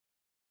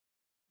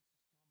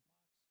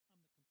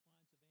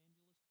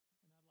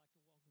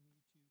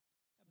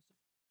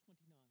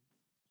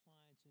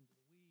Into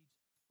the Weeds,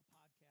 a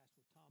podcast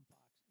with Tom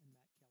Fox and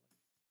Matt Kelly.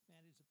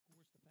 Matt is, of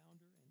course, the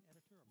founder and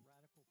editor of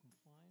Radical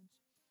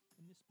Compliance.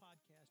 In this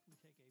podcast, we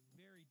take a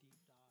very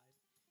deep dive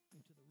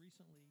into the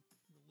recently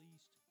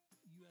released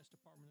U.S.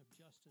 Department of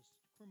Justice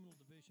Criminal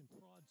Division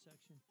Fraud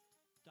Section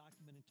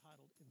document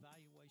entitled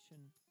Evaluation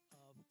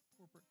of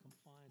Corporate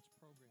Compliance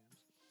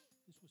Programs.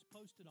 This was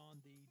posted on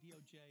the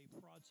DOJ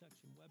Fraud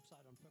Section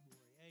website on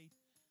February 8th,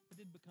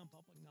 but didn't become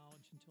public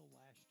knowledge until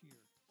last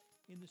year.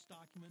 In this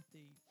document,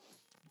 the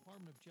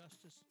Department of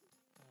Justice,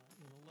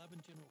 in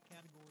 11 general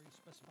categories,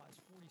 specifies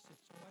 46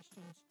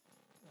 questions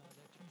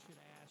that you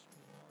should ask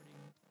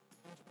regarding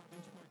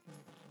benchmarking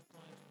the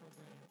compliance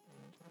program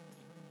and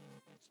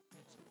determining its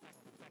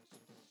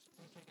effectiveness.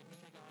 We take a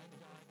deep dive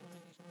into one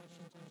of these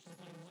questions and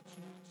explain what's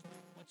new,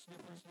 what's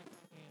different,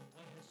 and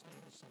what has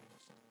stayed the same.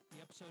 The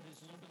episode is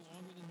a little bit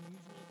longer than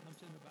usual. It comes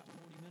in about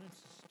 40 minutes.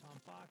 This is Tom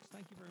Fox.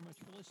 Thank you very much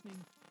for listening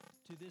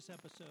to this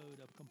episode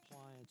of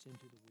Compliance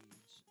Into the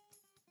Weeds.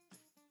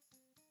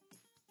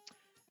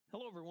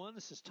 Hello, everyone.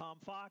 This is Tom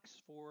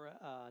Fox for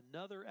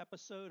another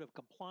episode of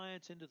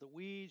Compliance Into the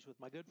Weeds with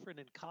my good friend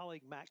and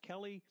colleague, Matt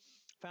Kelly,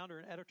 founder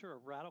and editor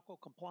of Radical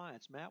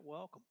Compliance. Matt,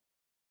 welcome.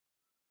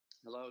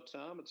 Hello,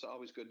 Tom. It's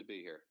always good to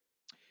be here.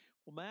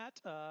 Well, Matt,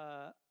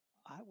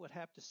 I would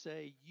have to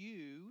say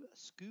you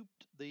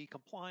scooped the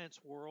compliance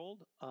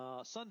world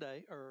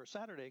Saturday,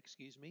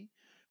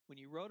 when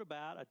you wrote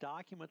about a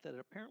document that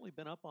had apparently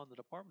been up on the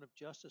Department of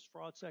Justice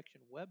Fraud Section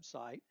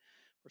website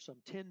for some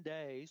 10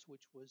 days,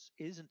 which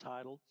is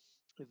entitled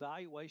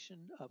Evaluation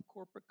of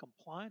Corporate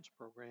Compliance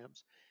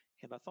Programs.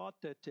 And I thought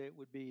that it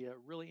would be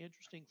really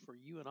interesting for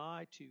you and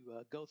I to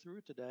go through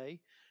it today,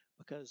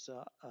 because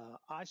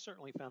I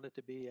certainly found it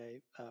to be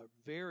a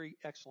very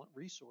excellent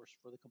resource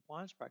for the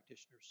compliance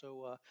practitioner.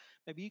 So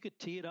maybe you could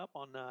tee it up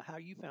on how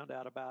you found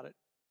out about it.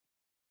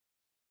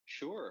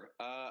 Sure.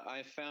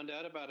 I found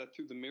out about it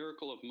through the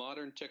miracle of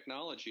modern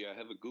technology. I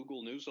have a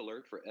Google News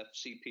alert for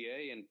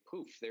FCPA, and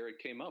poof, there it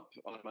came up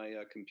on my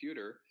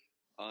computer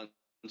on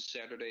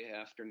Saturday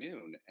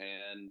afternoon.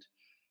 And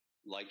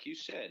like you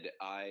said,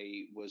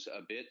 I was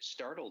a bit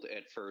startled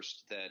at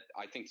first that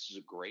I think this is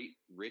a great,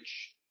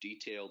 rich,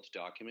 detailed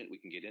document. We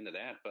can get into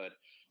that. But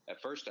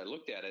at first I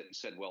looked at it and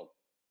said, well,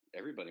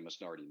 everybody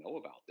must already know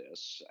about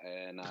this.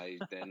 And I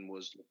then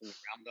was looking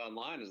around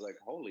online. I was like,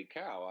 holy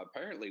cow,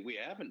 apparently we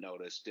haven't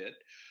noticed it.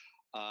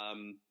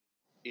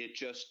 It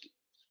just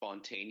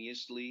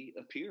spontaneously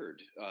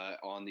appeared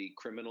on the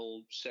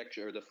criminal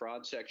section or the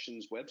fraud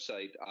section's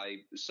website.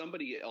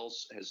 Somebody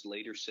else has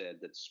later said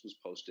that this was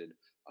posted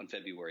on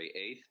February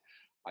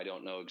 8th. I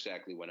don't know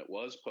exactly when it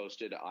was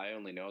posted. I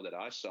only know that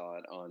I saw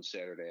it on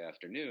Saturday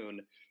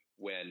afternoon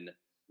when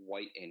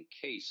White and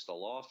Case, the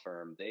law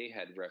firm, they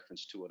had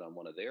reference to it on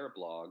one of their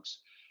blogs.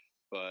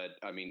 But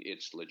I mean,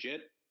 it's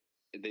legit.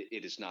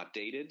 It is not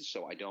dated,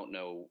 so I don't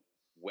know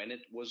when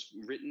it was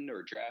written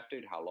or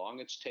drafted, how long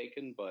it's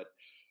taken, but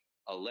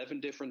 11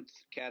 different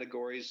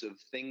categories of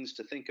things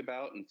to think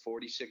about and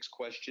 46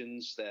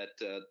 questions that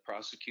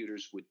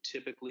prosecutors would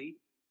typically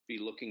be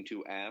looking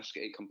to ask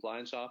a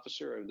compliance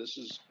officer. And this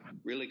is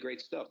really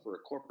great stuff for a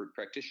corporate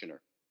practitioner.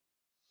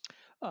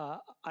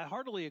 I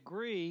heartily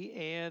agree,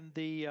 and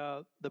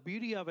the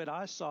beauty of it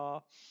I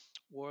saw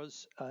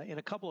was in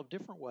a couple of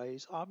different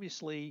ways.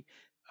 Obviously,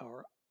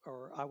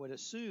 or I would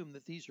assume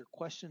that these are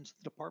questions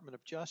the Department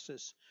of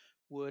Justice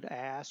would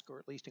ask or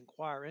at least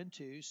inquire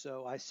into.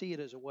 So I see it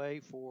as a way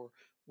for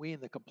we in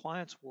the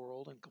compliance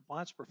world and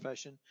compliance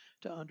profession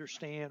to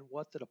understand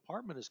what the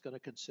department is going to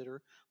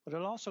consider, but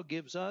it also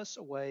gives us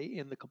a way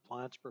in the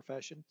compliance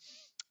profession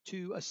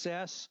to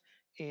assess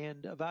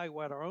and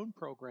evaluate our own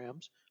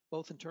programs,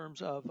 both in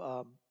terms of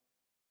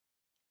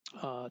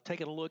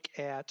taking a look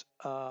at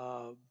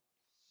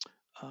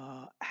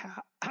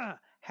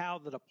how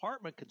the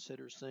department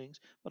considers things,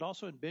 but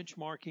also in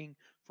benchmarking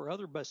for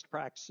other best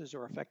practices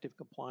or effective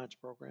compliance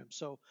programs.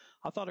 So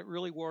I thought it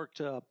really worked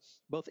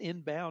both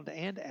inbound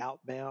and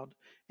outbound,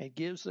 and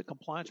gives the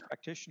compliance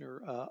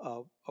practitioner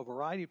a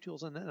variety of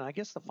tools. And I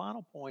guess the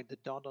final point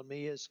that dawned on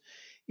me is,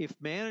 if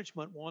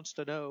management wants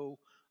to know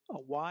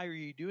why are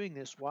you doing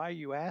this, why are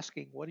you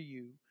asking, what are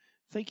you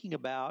thinking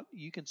about,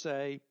 you can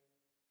say,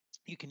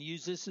 you can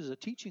use this as a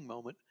teaching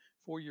moment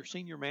for your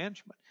senior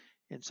management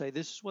and say,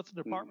 this is what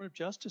the Department of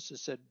Justice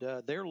has said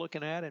they're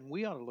looking at, and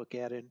we ought to look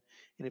at it.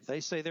 And if they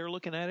say they're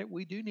looking at it,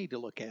 we do need to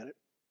look at it.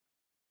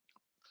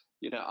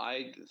 You know,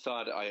 I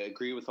thought I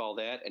agree with all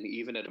that. And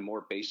even at a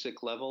more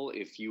basic level,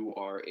 if you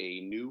are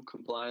a new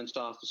compliance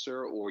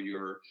officer or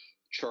you're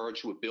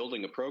charged with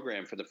building a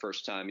program for the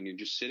first time and you're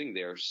just sitting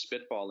there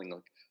spitballing,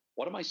 like,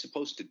 what am I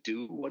supposed to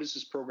do? What is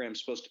this program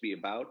supposed to be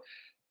about?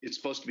 It's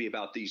supposed to be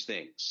about these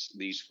things,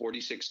 these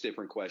 46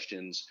 different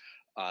questions.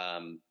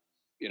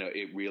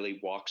 It really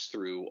walks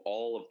through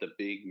all of the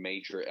big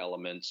major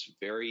elements,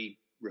 very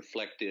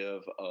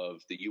reflective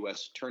of the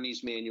U.S.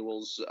 Attorney's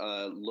Manual's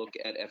look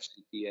at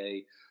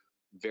FCPA,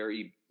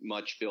 very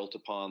much built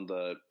upon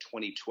the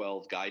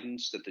 2012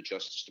 guidance that the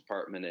Justice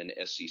Department and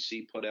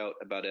SEC put out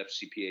about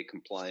FCPA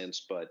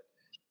compliance. But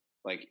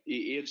Like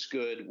it's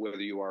good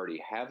whether you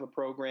already have a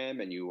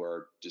program and you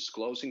are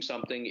disclosing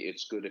something.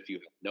 It's good if you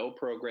have no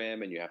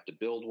program and you have to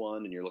build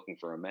one and you're looking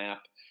for a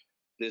map.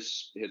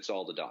 This hits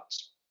all the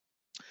dots.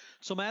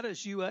 So, Matt,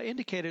 as you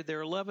indicated, there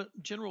are 11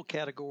 general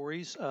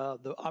categories.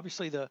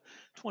 Obviously, the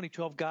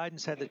 2012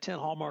 guidance had the 10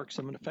 hallmarks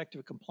of an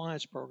effective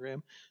compliance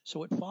program.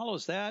 So it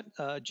follows that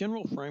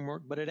general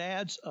framework, but it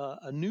adds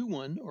a new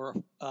one,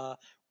 or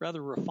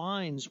rather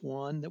refines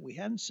one that we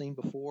hadn't seen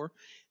before,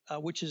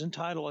 which is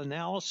entitled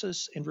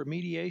Analysis and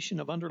Remediation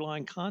of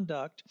Underlying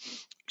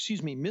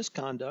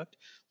Misconduct.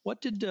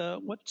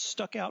 What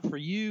stuck out for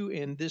you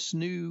in this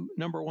new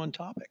number one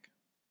topic?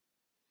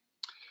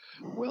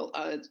 Well,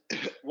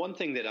 one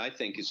thing that I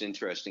think is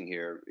interesting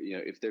here,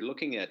 if they're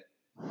looking at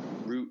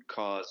root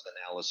cause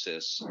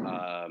analysis,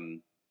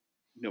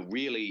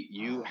 really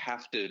you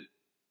have to,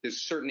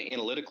 there's certain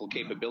analytical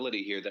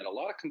capability here that a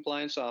lot of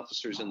compliance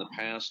officers in the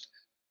past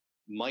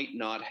might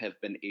not have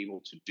been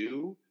able to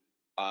do.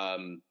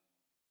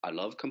 I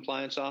love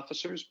compliance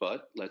officers,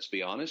 but let's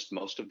be honest,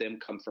 most of them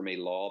come from a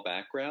law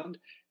background,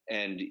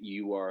 and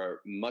you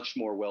are much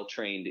more well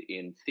trained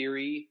in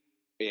theory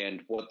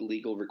and what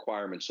legal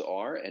requirements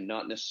are, and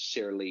not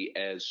necessarily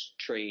as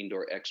trained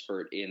or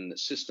expert in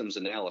systems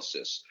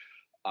analysis.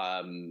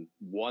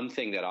 One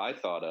thing that I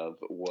thought of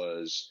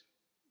was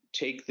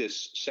take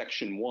this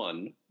section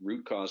 1,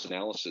 root cause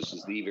analysis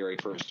is the very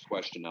first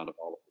question out of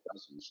all of the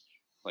dozens.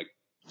 Like,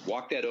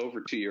 walk that over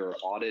to your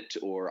audit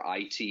or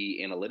IT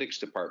analytics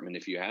department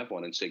if you have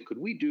one and say, could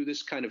we do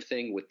this kind of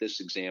thing with this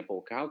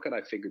example? How could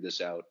I figure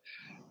this out?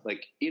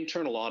 Like,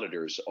 internal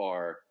auditors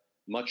are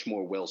much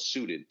more well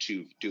suited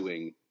to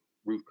doing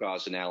root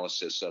cause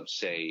analysis of,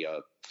 say,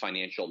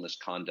 financial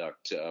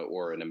misconduct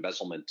or an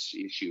embezzlement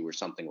issue or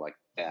something like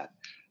that.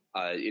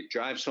 It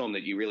drives home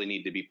that you really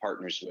need to be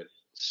partners with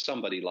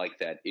somebody like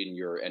that in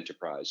your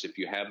enterprise, if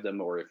you have them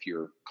or if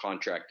you're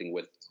contracting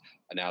with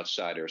an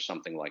outsider or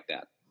something like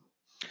that.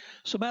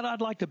 So, Matt,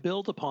 I'd like to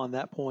build upon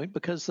that point,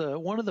 because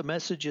one of the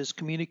messages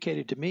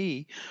communicated to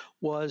me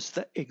was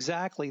that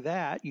exactly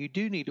that. You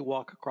do need to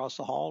walk across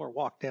the hall or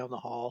walk down the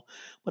hall,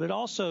 but it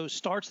also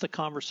starts the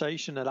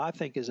conversation that I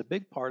think is a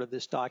big part of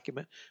this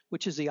document,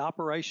 which is the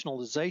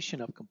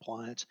operationalization of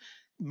compliance,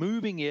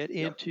 moving it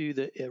into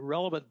the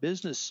relevant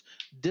business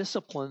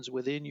disciplines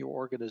within your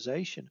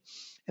organization.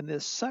 And the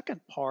second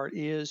part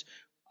is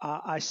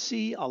I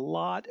see a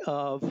lot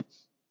of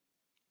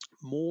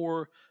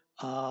more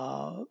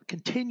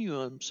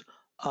continuums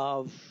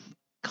of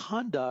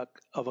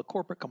conduct of a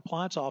corporate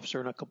compliance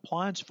officer in a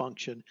compliance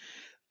function.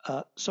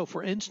 So,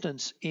 for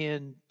instance,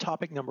 in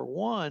topic number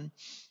 1,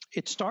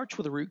 it starts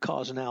with a root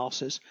cause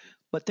analysis,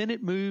 but then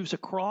it moves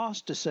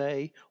across to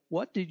say,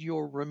 what did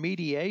your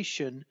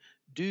remediation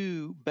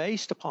do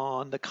based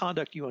upon the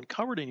conduct you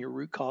uncovered in your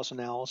root cause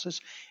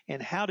analysis,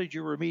 and how did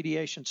your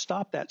remediation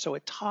stop that? So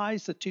it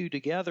ties the two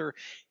together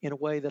in a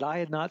way that I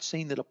had not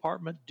seen the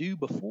department do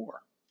before.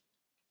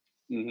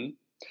 Mm-hmm.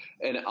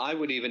 And I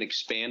would even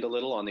expand a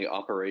little on the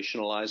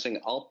operationalizing.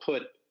 I'll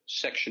put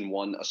section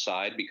 1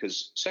 aside,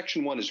 because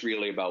section 1 is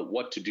really about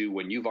what to do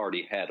when you've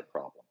already had a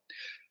problem.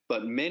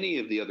 But many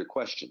of the other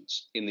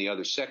questions in the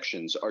other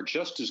sections are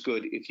just as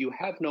good if you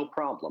have no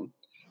problem,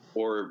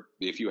 or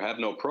if you have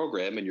no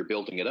program and you're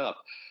building it up.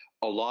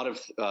 A lot of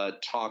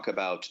talk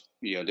about,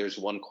 there's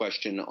one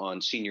question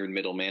on senior and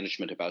middle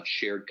management about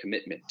shared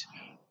commitment.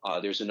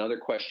 There's another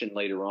question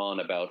later on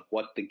about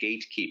what the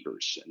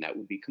gatekeepers, and that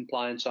would be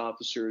compliance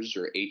officers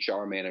or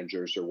HR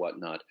managers or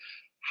whatnot,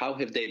 how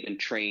have they been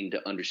trained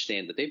to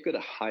understand that they've got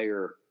a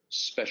higher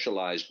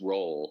specialized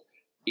role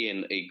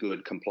in a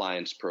good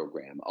compliance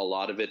program? A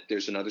lot of it,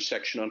 there's another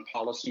section on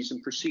policies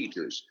and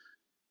procedures.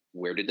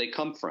 Where did they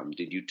come from?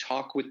 Did you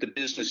talk with the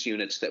business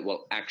units that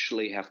will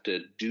actually have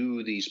to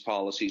do these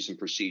policies and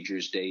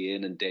procedures day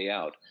in and day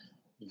out?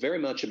 Very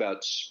much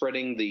about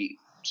spreading the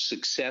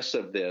success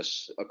of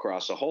this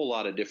across a whole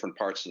lot of different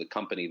parts of the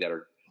company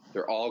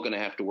they're all going to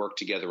have to work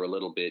together a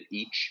little bit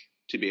each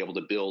to be able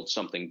to build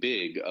something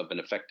big of an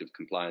effective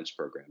compliance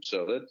program.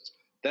 So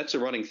that's a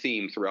running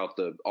theme throughout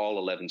all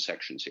 11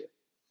 sections here.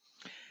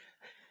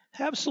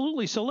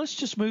 Absolutely. So let's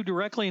just move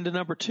directly into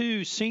number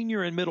 2,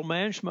 senior and middle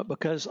management,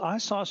 because I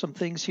saw some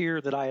things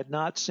here that I had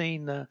not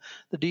seen the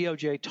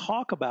DOJ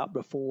talk about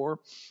before.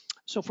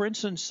 So, for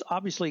instance,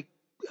 obviously,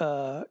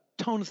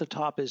 tone at the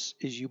top is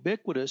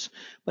ubiquitous,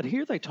 but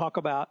here they talk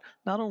about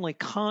not only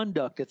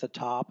conduct at the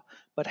top,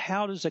 but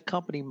how does a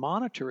company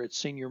monitor its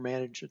senior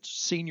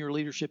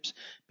leadership's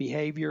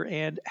behavior,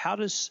 and how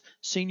does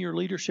senior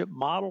leadership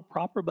model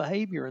proper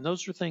behavior? And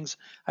those are things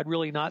I'd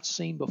really not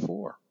seen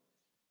before.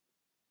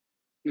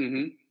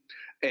 Mm-hmm.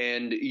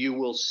 And you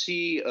will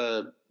see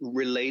a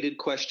related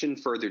question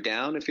further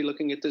down if you're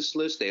looking at this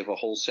list. They have a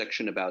whole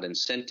section about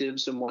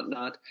incentives and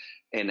whatnot,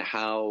 and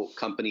how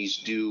companies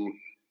do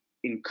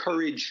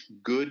encourage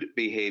good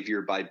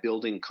behavior by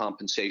building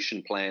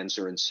compensation plans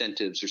or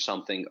incentives or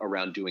something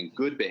around doing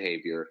good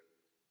behavior,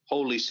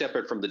 wholly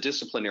separate from the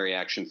disciplinary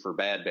action for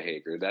bad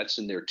behavior. That's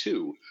in there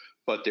too,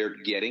 but they're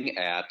getting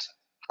at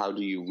how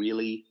do you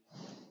really,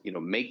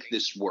 make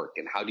this work,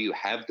 and how do you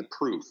have the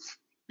proof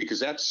because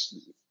that's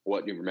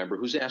what you remember.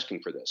 Who's asking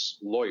for this?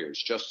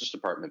 Lawyers, Justice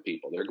Department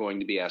people. They're going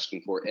to be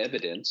asking for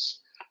evidence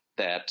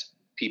that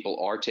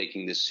people are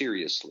taking this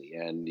seriously.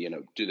 And,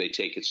 do they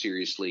take it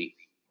seriously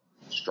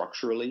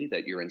structurally,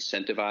 that you're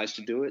incentivized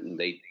to do it? And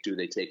do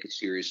they take it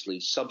seriously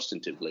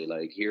substantively?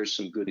 Like, here's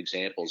some good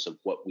examples of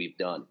what we've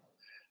done.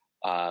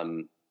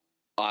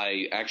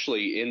 I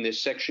actually, in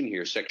this section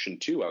here, section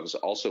 2, I was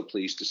also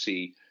pleased to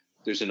see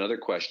there's another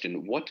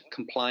question. What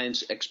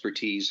compliance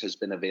expertise has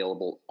been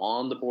available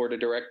on the board of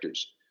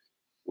directors?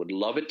 Would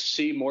love it to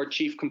see more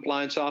chief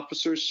compliance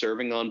officers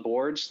serving on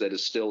boards. That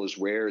is still as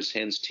rare as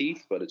hen's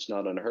teeth, but it's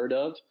not unheard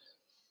of.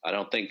 I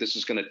don't think this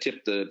is going to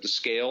tip the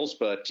scales,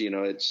 but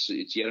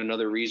it's yet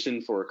another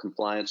reason for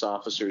compliance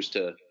officers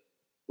to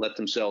let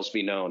themselves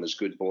be known as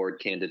good board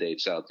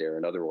candidates out there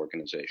in other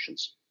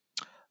organizations.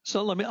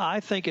 So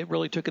I think it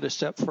really took it a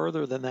step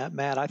further than that,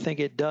 Matt. I think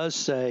it does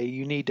say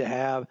you need to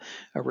have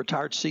a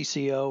retired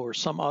CCO or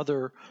some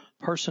other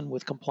person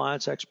with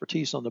compliance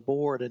expertise on the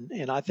board.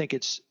 And I think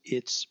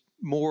it's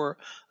more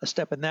a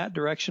step in that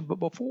direction. But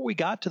before we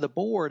got to the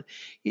board,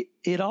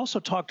 it also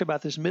talked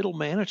about this middle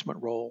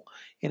management role.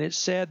 And it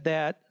said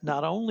that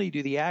not only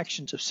do the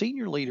actions of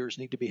senior leaders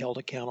need to be held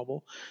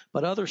accountable,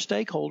 but other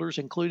stakeholders,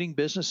 including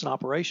business and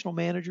operational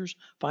managers,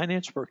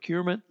 finance,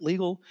 procurement,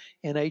 legal,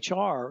 and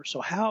HR.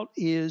 So how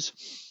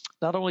is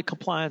not only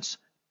compliance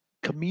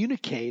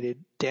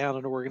communicated down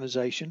an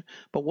organization,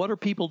 but what are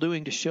people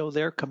doing to show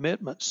their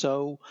commitment?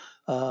 So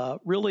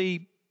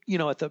really,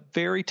 at the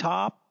very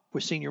top,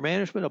 with senior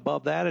management,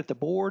 above that at the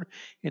board,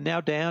 and now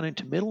down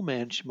into middle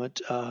management,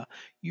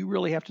 you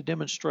really have to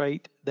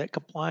demonstrate that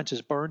compliance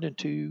is burned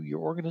into your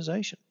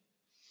organization.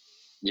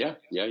 Yeah,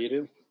 you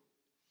do.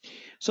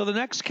 So the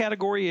next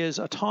category is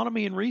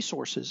autonomy and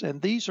resources, and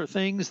these are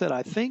things that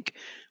I think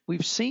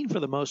we've seen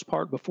for the most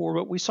part before,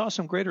 but we saw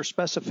some greater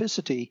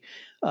specificity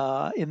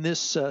in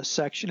this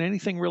section.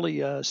 Anything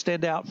really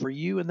stand out for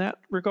you in that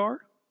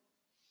regard?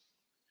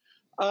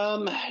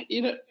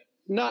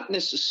 Not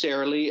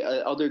necessarily,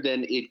 other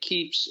than it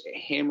keeps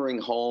hammering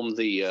home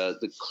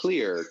the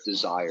clear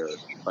desire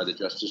by the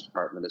Justice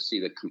Department to see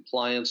that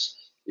compliance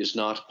is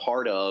not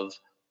part of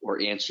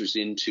or answers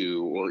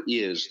into or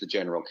is the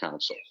general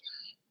counsel.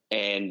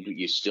 And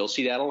you still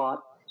see that a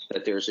lot,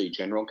 that there's a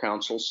general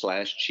counsel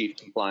 / chief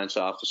compliance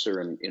officer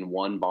in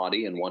one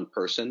body and one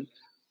person.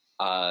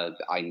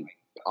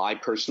 I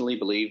personally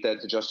believe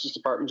that the Justice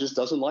Department just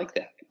doesn't like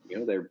that.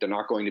 They're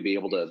not going to be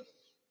able to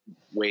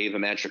wave a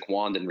magic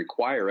wand and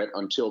require it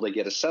until they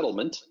get a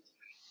settlement,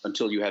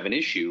 until you have an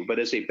issue. But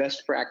as a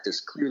best practice,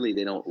 clearly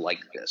they don't like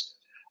this.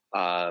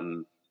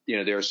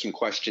 There are some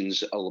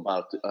questions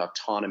about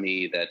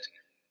autonomy, that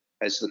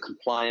as the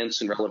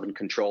compliance and relevant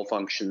control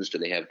functions, do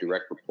they have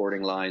direct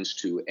reporting lines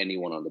to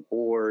anyone on the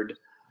board?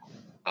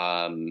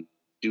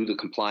 Do the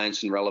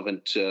compliance and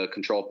relevant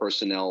control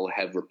personnel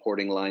have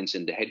reporting lines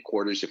into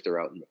headquarters if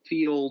they're out in the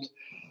field?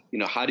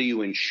 How do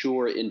you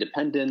ensure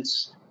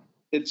independence?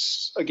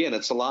 It's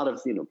a lot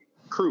of,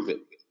 prove it.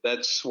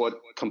 That's what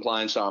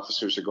compliance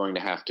officers are going to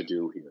have to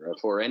do here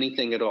for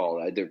anything at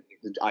all.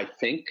 I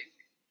think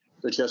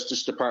the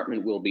Justice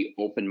Department will be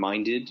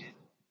open-minded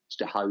as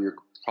to how your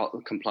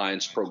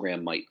compliance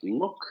program might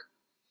look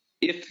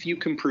if you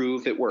can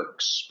prove it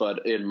works.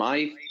 But in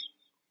my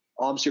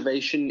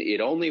observation,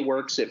 it only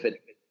works if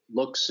it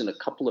looks in a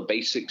couple of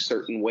basic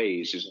certain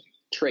ways,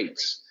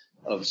 traits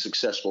of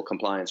successful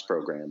compliance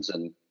programs.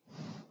 And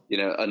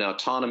an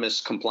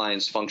autonomous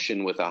compliance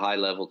function with a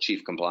high-level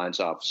chief compliance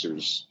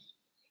officers,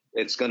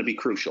 it's going to be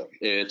crucial.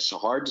 It's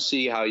hard to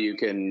see how you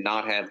can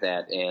not have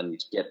that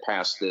and get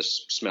past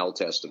this smell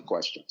test of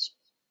questions.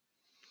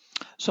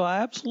 So I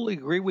absolutely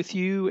agree with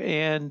you.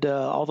 And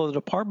although the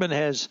department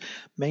has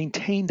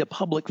maintained a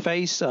public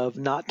face of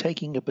not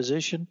taking a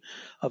position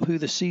of who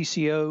the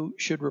CCO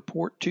should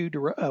report to,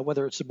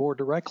 whether it's the board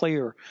directly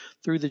or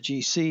through the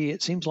GC,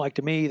 it seems like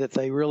to me that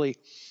they really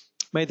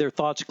made their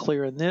thoughts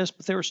clear in this.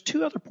 But there was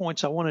two other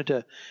points I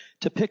wanted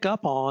to pick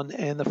up on,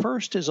 and the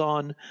first is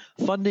on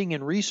funding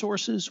and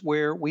resources,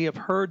 where we have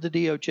heard the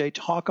DOJ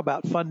talk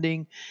about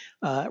funding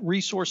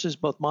resources,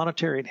 both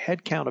monetary and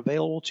headcount,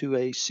 available to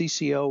a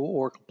CCO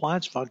or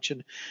compliance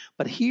function.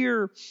 But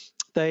here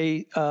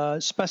they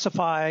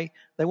specify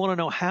they want to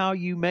know how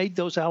you made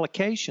those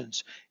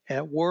allocations.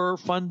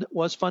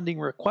 Was funding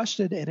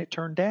requested and it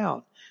turned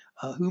down?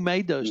 Who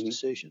made those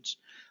decisions?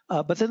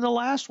 But then the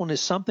last one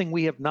is something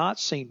we have not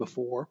seen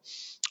before,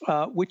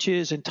 which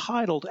is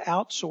entitled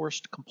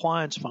outsourced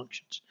compliance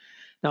functions.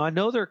 Now, I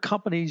know there are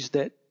companies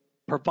that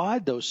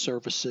provide those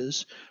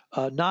services,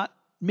 not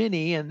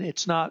many, and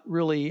it's not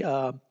really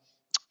a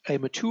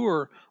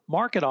mature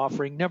market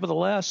offering.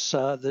 Nevertheless,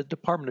 the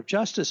Department of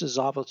Justice has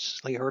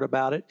obviously heard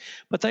about it,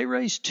 but they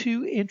raised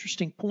two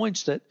interesting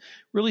points that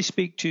really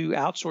speak to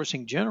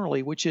outsourcing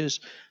generally, which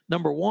is,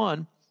 number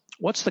one,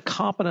 what's the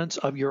competence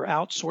of your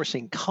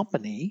outsourcing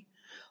company?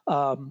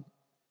 And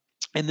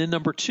then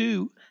number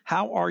two,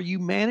 how are you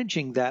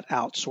managing that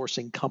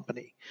outsourcing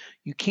company?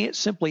 You can't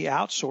simply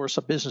outsource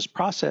a business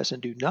process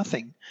and do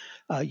nothing.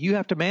 You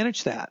have to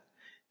manage that.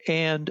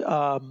 And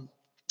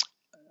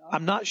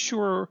I'm not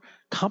sure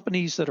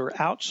companies that are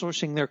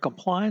outsourcing their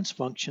compliance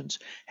functions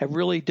have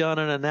really done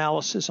an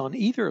analysis on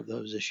either of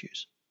those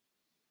issues.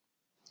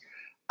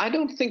 I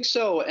don't think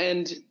so.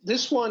 And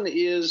this one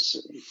it's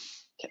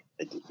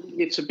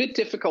a bit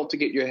difficult to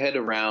get your head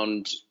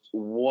around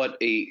what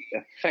a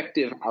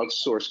effective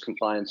outsourced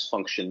compliance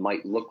function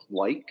might look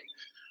like.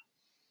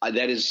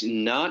 That is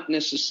not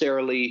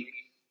necessarily,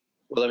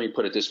 well, let me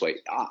put it this way.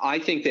 I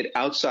think that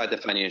outside the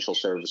financial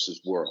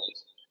services world,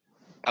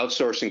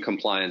 outsourcing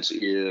compliance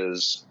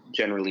is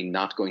generally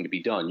not going to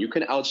be done. You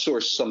can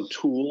outsource some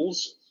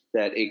tools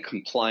that a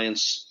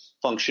compliance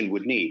function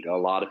would need. A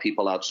lot of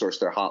people outsource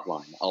their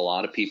hotline. A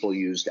lot of people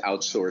used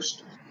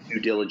outsourced due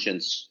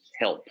diligence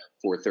help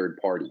for third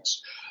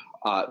parties.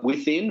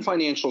 Within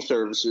financial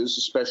services,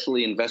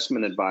 especially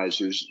investment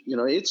advisors,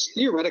 it's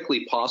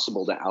theoretically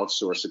possible to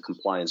outsource a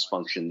compliance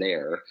function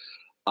there.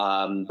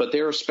 But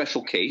they're a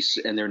special case,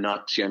 and they're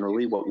not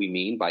generally what we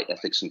mean by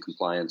ethics and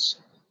compliance,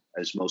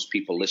 as most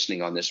people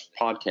listening on this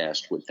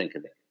podcast would think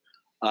of it.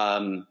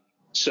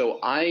 So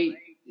I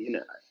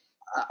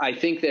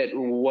think that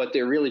what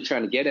they're really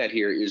trying to get at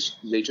here is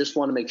they just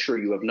want to make sure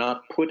you have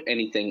not put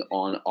anything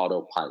on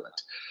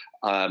autopilot.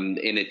 And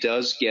it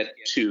does get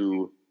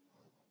to,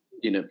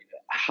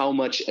 how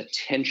much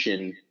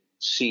attention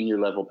senior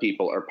level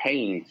people are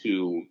paying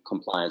to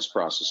compliance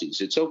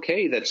processes. It's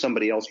okay that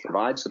somebody else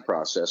provides the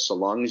process so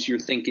long as you're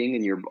thinking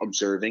and you're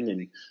observing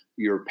and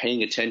you're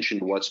paying attention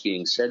to what's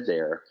being said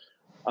there.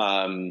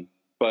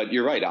 But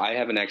you're right. I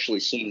haven't actually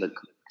seen the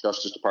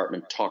Justice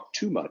Department talk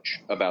too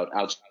much about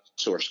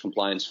outsourced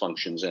compliance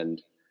functions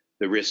and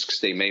the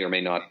risks they may or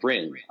may not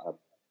bring.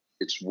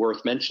 It's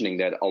worth mentioning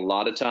that a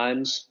lot of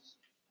times,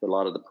 a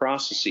lot of the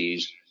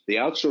processes, the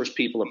outsourced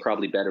people are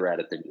probably better at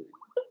it than you.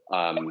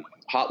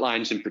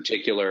 Hotlines in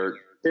particular,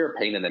 they're a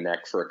pain in the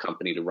neck for a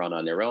company to run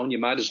on their own. You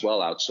might as well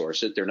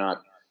outsource it. They're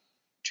not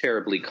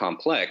terribly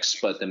complex,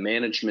 but the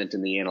management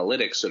and the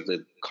analytics of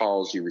the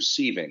calls you're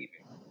receiving,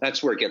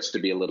 that's where it gets to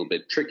be a little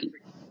bit tricky.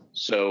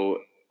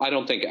 So I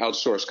don't think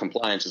outsourced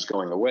compliance is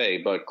going away,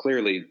 but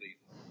clearly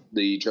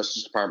the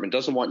Justice Department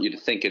doesn't want you to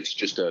think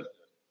it's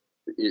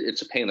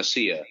a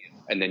panacea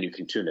and then you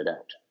can tune it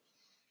out.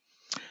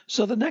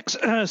 So the next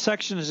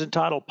section is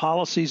entitled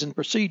Policies and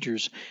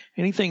Procedures.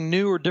 Anything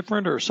new or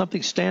different or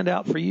something stand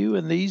out for you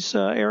in these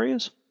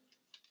areas?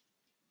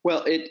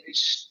 Well,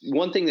 it's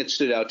one thing that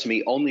stood out to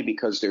me only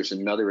because there's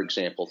another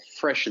example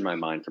fresh in my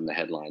mind from the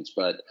headlines,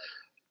 but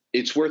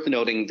it's worth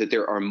noting that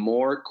there are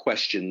more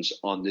questions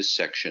on this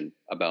section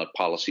about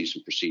policies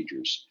and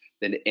procedures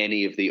than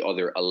any of the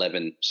other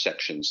 11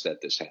 sections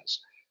that this has,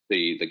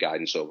 the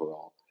guidance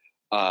overall.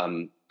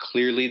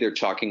 Clearly, they're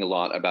talking a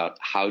lot about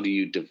how do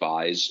you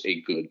devise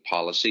a good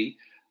policy?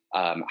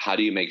 How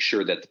do you make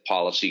sure that the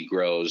policy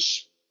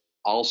grows,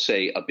 I'll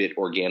say, a bit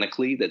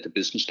organically, that the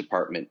business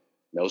department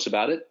knows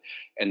about it,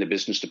 and the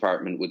business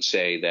department would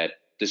say that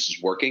this is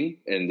working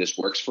and this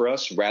works for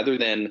us, rather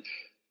than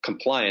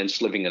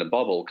compliance living in a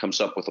bubble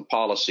comes up with a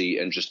policy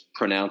and just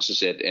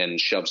pronounces it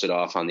and shoves it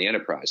off on the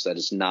enterprise. That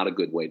is not a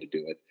good way to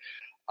do it.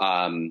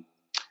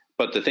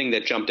 But the thing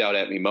that jumped out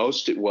at me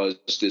most was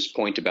this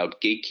point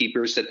about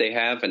gatekeepers that they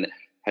have, and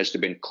has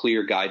there been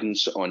clear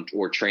guidance on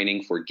or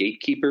training for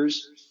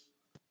gatekeepers?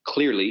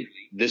 Clearly,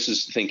 this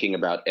is thinking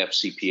about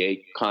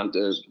FCPA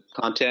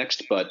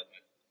context, but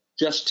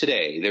just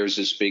today, there's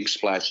this big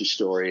splashy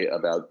story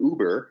about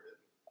Uber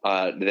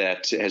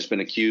that has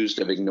been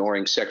accused of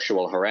ignoring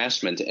sexual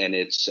harassment, and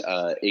its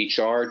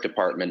HR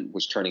department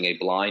was turning a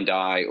blind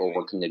eye or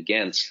working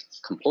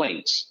against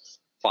complaints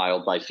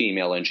filed by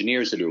female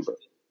engineers at Uber.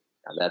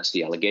 Now, that's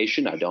the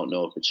allegation. I don't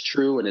know if it's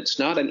true, and it's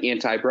not an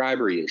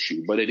anti-bribery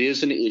issue, but it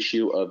is an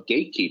issue of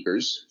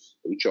gatekeepers,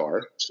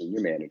 HR,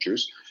 senior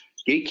managers,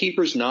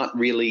 gatekeepers not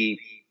really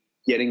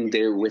getting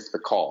there with the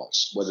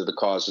cause, whether the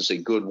cause is a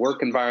good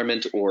work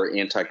environment or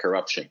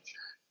anti-corruption.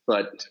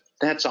 But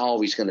that's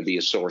always going to be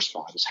a sore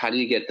spot, is how do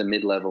you get the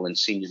mid-level and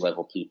senior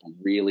level people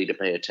really to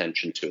pay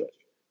attention to it,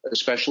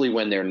 especially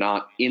when they're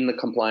not in the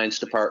compliance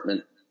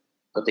department,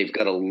 but they've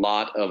got a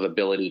lot of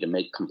ability to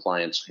make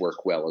compliance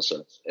work well as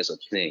a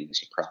thing,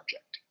 as a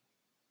project.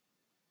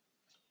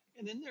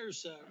 And then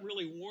there's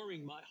really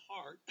warming my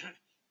heart, an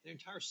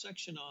entire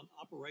section on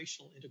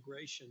operational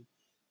integration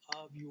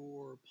of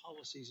your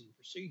policies and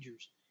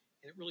procedures.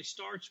 And it really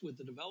starts with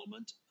the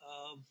development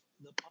of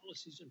the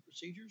policies and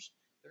procedures,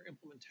 their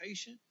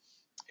implementation,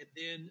 and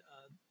then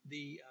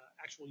the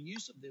actual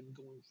use of them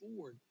going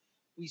forward.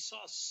 We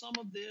saw some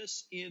of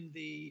this in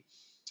the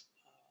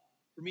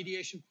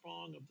remediation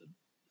prong of the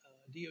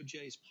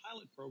DOJ's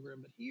pilot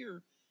program, but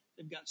here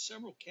they've got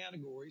several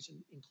categories,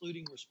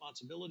 including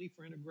responsibility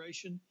for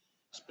integration,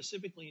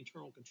 specifically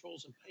internal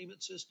controls and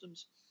payment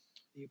systems,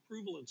 the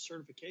approval and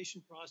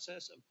certification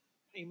process of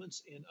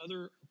payments and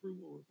other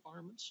approval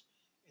requirements,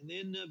 and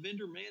then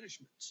vendor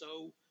management.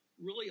 So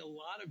really a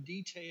lot of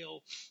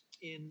detail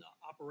in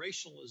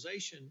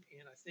operationalization,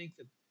 and I think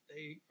that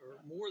they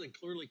are more than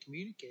clearly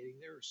communicating.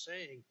 They're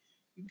saying,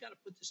 you've got to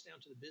put this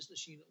down to the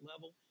business unit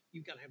level.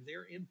 You've got to have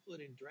their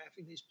input in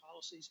drafting these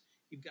policies.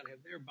 You've got to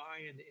have their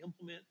buy-in to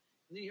implement.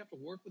 and then you have to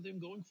work with them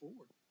going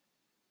forward.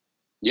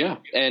 Yeah.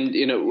 And,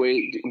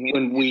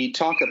 when we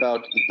talk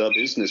about the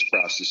business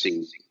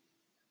processes,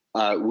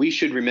 we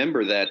should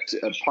remember that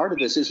part of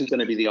this isn't going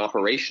to be the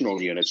operational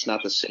units,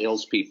 not the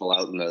salespeople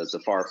out in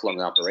the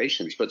far-flung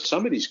operations. But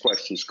some of these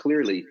questions,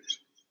 clearly,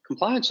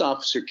 compliance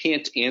officer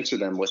can't answer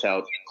them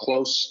without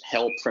close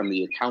help from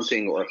the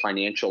accounting or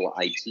financial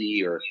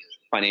IT or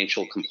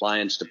financial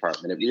compliance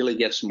department. It really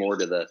gets more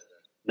to the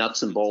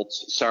nuts and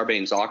bolts,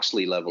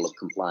 Sarbanes-Oxley level of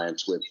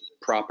compliance with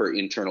proper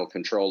internal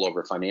control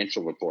over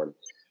financial reporting.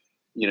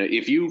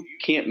 If you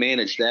can't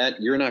manage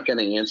that, you're not going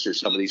to answer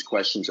some of these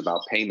questions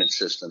about payment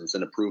systems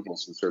and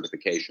approvals and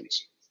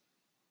certifications.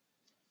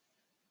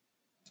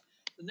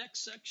 The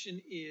next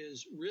section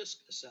is risk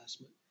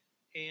assessment.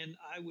 And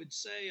I would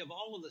say of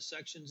all of the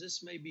sections,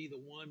 this may be the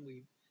one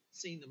we've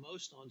seen the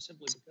most on,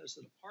 simply because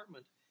the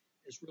department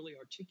has really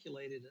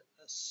articulated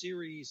a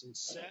series and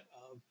set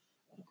of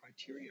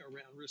criteria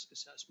around risk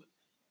assessment.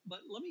 But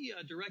let me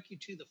direct you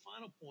to the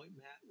final point,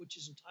 Matt, which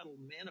is entitled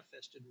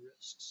Manifested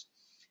Risks.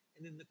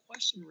 And then the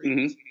question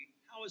reads,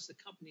 how is the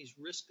company's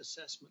risk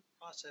assessment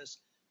process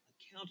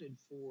accounted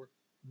for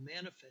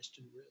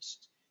manifested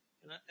risks?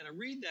 And I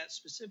read that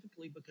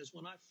specifically because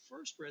when I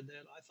first read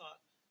that, I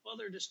thought, well,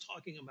 they're just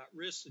talking about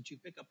risks that you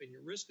pick up in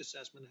your risk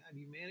assessment. How do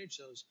you manage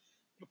those?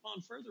 But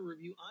upon further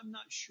review, I'm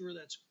not sure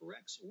that's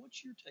correct. So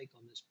what's your take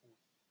on this point?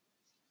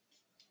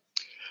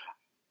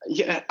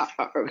 Yeah,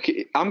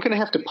 I'm going to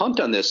have to punt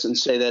on this and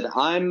say that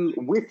I'm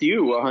with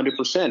you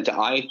 100%.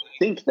 I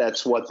think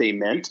that's what they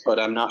meant, but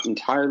I'm not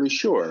entirely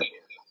sure.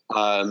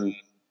 I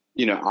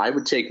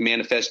would take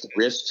manifested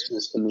risks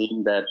as to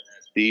mean that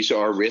these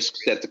are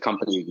risks that the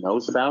company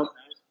knows about.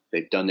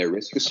 They've done their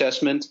risk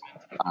assessment.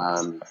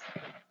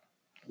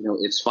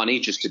 It's funny.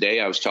 Just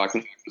today, I was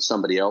talking to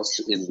somebody else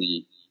in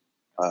the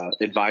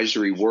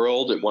advisory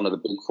world at one of the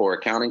big four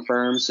accounting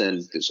firms,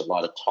 and there's a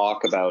lot of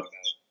talk about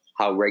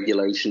how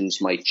regulations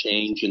might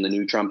change in the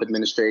new Trump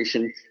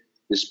administration.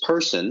 This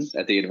person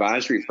at the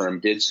advisory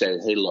firm did say,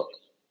 hey, look,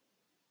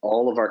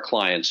 all of our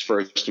clients,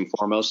 first and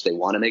foremost, they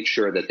want to make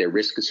sure that their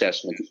risk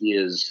assessment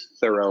is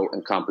thorough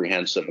and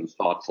comprehensive and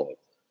thoughtful.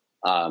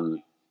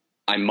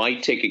 I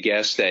might take a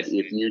guess that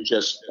if you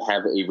just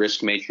have a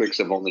risk matrix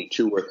of only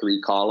 2 or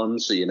 3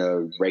 columns,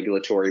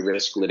 regulatory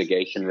risk,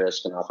 litigation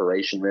risk, and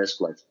operation risk,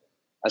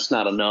 that's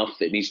not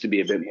enough. It needs to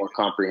be a bit more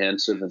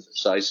comprehensive and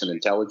precise and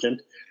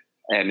intelligent.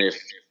 And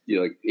if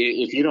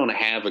you don't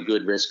have a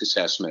good risk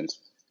assessment,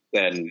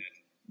 then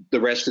the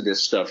rest of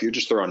this stuff, you're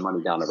just throwing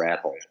money down the rat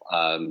hole.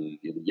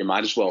 You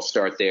might as well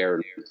start there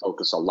and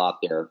focus a lot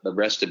there. The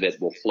rest of it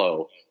will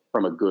flow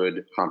from a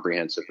good,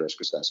 comprehensive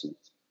risk assessment.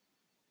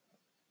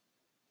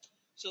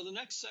 So the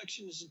next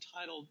section is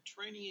entitled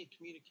Training and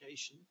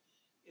Communication.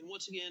 And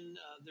once again,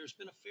 there's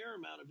been a fair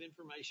amount of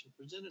information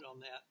presented on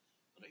that.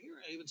 But here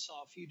I even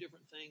saw a few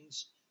different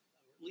things,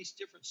 or at least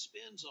different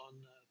spins on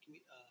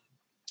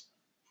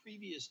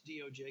previous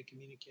DOJ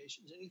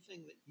communications.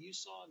 Anything that you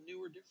saw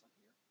new or different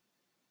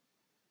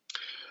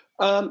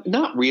here?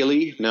 Not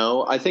really,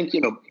 no. I think,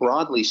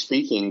 broadly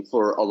speaking,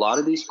 for a lot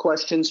of these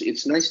questions,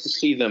 it's nice to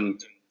see them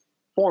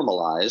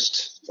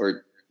formalized,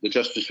 or the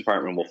Justice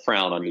Department will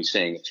frown on me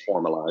saying it's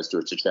formalized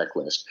or it's a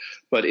checklist.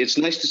 But it's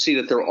nice to see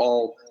that they're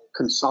all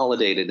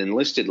consolidated and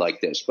listed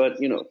like this. But,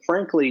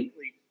 frankly,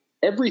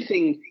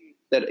 everything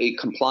that a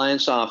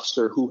compliance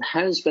officer who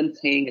has been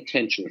paying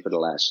attention for the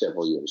last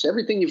several years,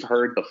 everything you've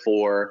heard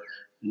before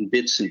in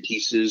bits and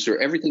pieces, or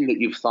everything that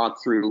you've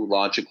thought through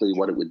logically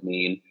what it would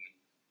mean,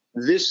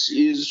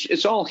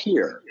 it's all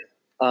here.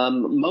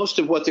 Most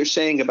of what they're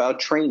saying about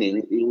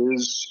training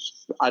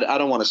is, I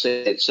don't want to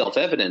say it's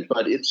self-evident,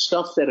 but it's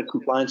stuff that a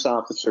compliance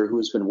officer who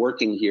has been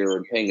working here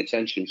and paying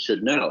attention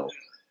should know.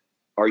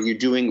 Are you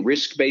doing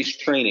risk-based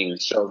training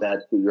so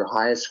that your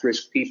highest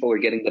risk people are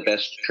getting the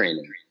best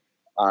training?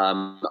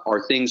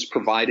 Are things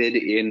provided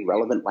in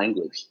relevant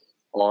language?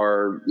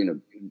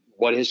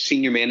 What has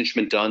senior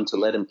management done to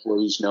let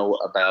employees know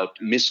about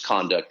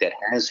misconduct that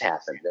has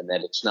happened and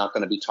that it's not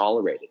going to be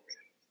tolerated?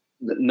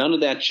 None of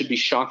that should be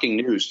shocking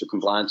news to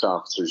compliance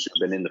officers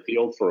who've been in the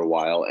field for a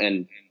while.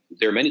 And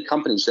there are many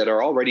companies that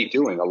are already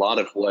doing a lot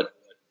of what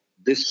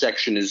this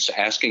section is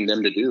asking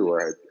them to do,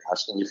 or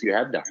asking if you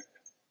have done.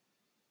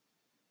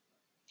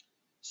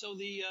 So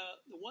the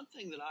one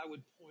thing that I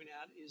would point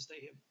out is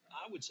they have,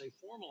 I would say,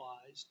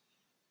 formalized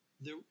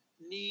the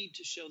need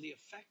to show the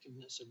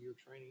effectiveness of your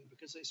training,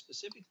 because they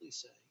specifically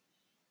say,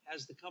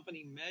 has the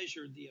company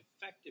measured the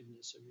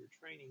effectiveness of your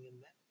training? And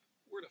that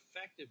word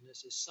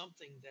effectiveness is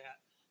something that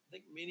I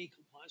think many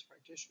compliance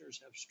practitioners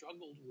have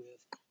struggled with.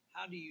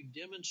 How do you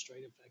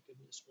demonstrate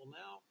effectiveness? Well,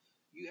 now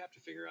you have to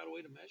figure out a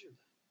way to measure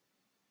that.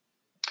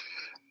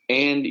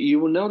 And you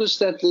will notice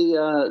that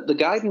the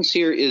guidance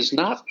here is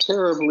not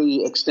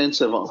terribly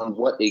extensive on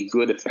what a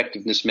good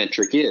effectiveness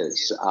metric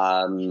is.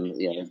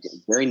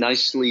 Very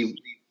nicely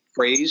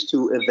phrased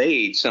to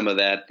evade some of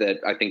that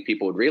I think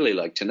people would really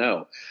like to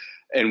know.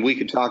 And we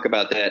could talk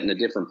about that in a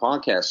different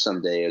podcast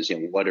someday, as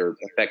what are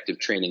effective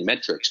training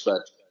metrics.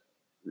 But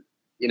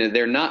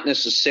they're not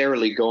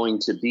necessarily going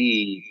to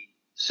be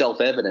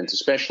self-evident,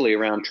 especially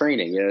around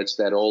training. It's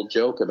that old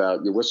joke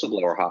about your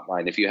whistleblower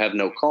hotline. If you have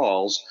no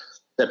calls,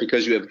 that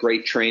because you have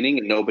great training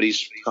and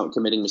nobody's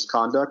committing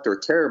misconduct, or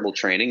terrible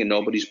training and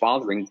nobody's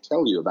bothering to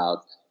tell you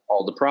about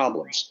all the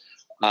problems.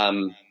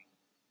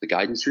 The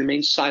guidance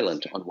remains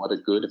silent on what a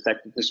good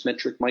effectiveness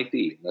metric might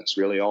be. That's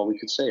really all we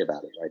could say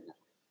about it right now.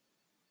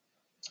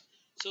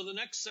 So the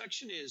next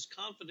section is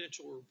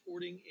confidential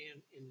reporting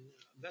and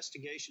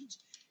investigations.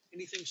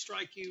 Anything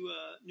strike you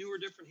new or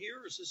different here,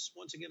 or is this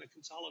once again a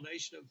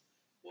consolidation of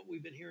what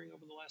we've been hearing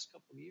over the last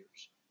couple of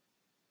years?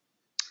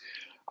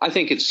 I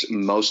think it's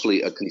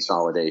mostly a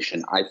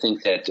consolidation. I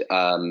think that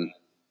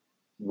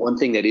one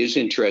thing that is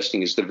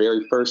interesting is the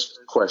very first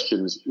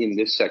questions in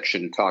this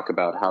section talk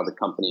about how the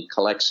company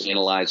collects,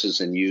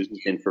 analyzes, and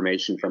uses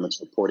information from its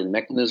reporting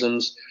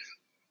mechanisms.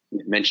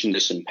 We've mentioned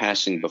this in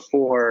passing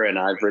before, and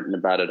I've written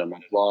about it on my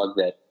blog,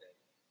 that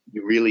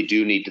you really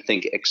do need to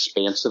think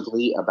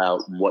expansively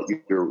about what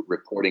your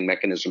reporting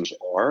mechanisms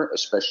are,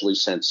 especially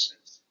since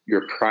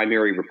your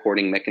primary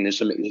reporting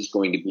mechanism is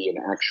going to be an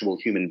actual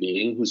human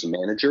being who's a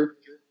manager,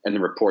 and the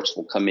reports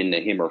will come into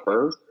him or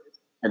her.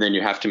 And then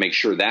you have to make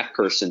sure that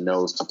person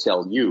knows to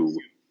tell you,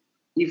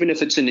 even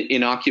if it's an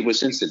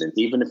innocuous incident,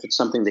 even if it's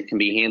something that can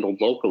be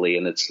handled locally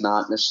and it's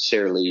not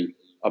necessarily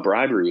a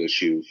bribery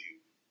issue,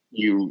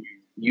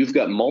 you've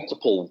got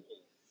multiple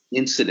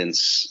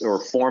incidents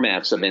or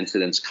formats of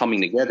incidents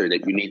coming together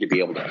that you need to be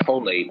able to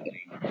collate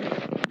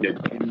and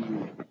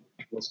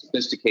do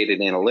sophisticated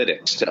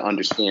analytics to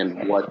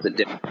understand what the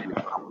different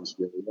problems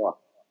really are.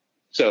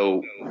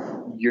 So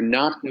you're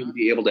not going to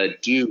be able to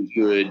do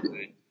good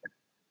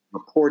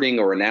reporting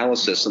or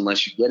analysis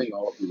unless you're getting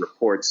all of the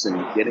reports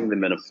and getting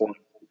them in a form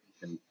that you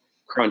can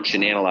crunch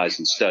and analyze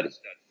and study.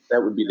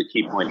 That would be the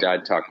key point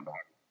I'd talk about.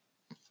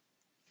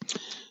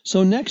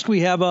 So next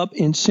we have up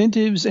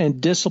incentives and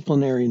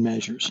disciplinary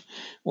measures,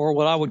 or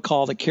what I would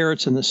call the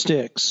carrots and the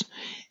sticks.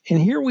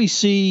 And here we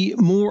see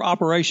more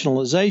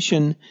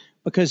operationalization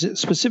because it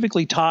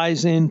specifically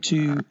ties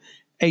into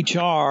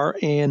HR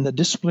and the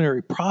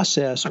disciplinary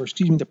process,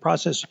 the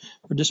process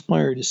for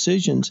disciplinary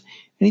decisions.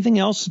 Anything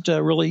else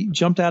that really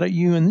jumped out at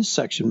you in this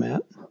section,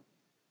 Matt?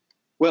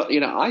 Well,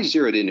 I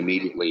zeroed in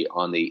immediately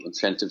on the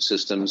incentive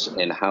systems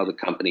and how the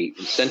company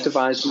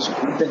incentivizes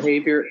good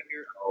behavior,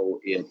 how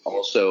it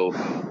also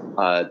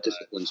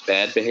disciplines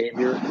bad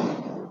behavior,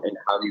 and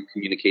how do you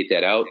communicate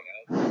that out.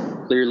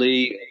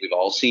 Clearly, we've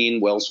all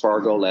seen Wells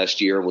Fargo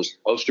last year was the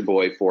poster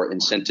boy for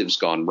incentives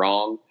gone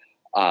wrong.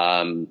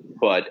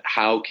 But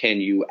how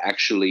can you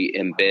actually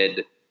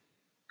embed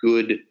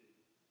good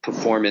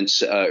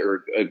performance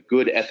or a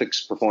good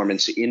ethics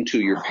performance into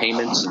your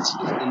payments and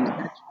systems?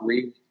 It's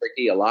really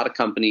tricky. A lot of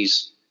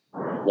companies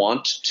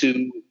want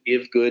to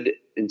give good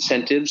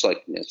incentives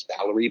like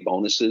salary,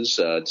 bonuses,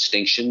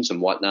 distinctions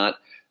and whatnot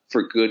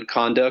for good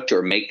conduct,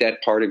 or make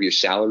that part of your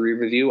salary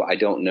review. I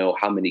don't know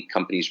how many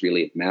companies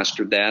really have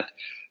mastered that.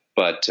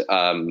 But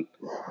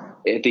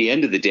at the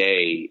end of the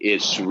day,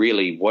 it's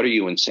really, what are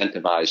you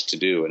incentivized to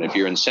do? And if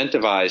you're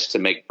incentivized to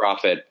make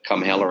profit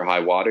come hell or high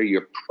water,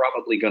 you're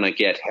probably going to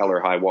get hell or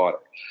high water.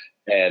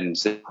 And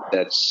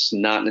that's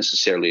not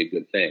necessarily a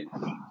good thing.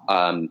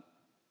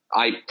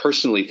 I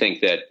personally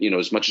think that,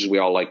 as much as we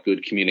all like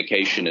good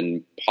communication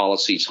and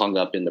policies hung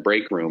up in the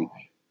break room,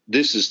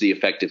 this is the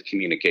effective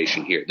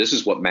communication here. This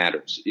is what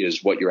matters,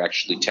 is what you're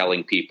actually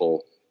telling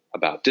people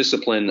about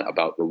discipline,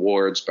 about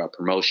rewards, about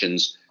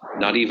promotions,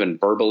 not even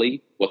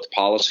verbally what the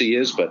policy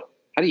is, but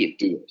how do you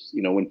do it?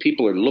 When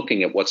people are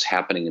looking at what's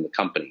happening in the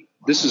company,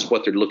 this is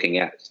what they're looking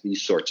at,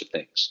 these sorts of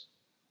things.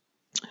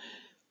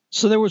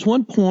 So there was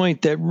one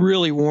point that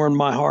really warmed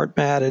my heart,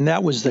 Matt, and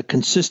that was the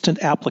consistent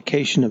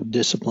application of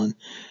discipline.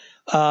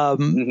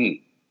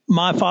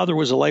 My father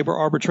was a labor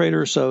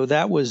arbitrator, so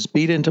that was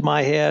beat into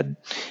my head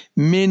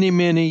many,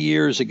 many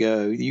years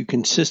ago. You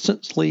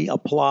consistently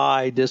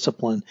apply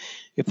discipline.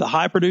 If the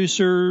high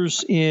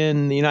producers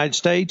in the United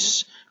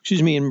States,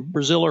 in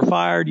Brazil are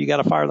fired, you got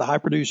to fire the high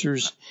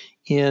producers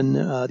in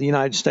the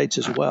United States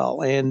as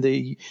well. And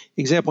the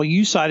example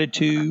you cited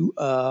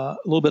a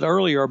little bit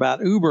earlier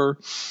about Uber,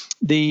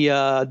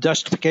 the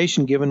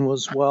justification given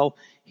was, well,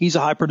 he's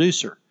a high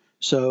producer.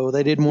 So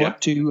they didn't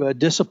want to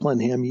discipline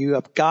him. You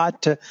have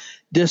got to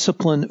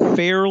discipline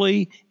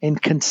fairly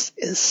and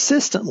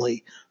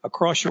consistently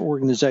across your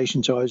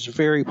organization. So I was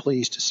very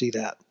pleased to see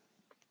that.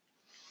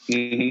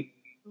 Mm-hmm.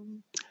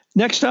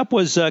 Next up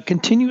was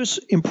continuous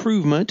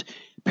improvement,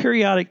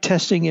 periodic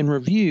testing and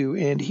review.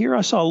 And here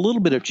I saw a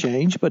little bit of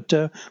change, but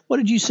what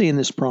did you see in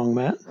this prong,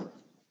 Matt?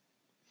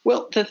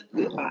 Well,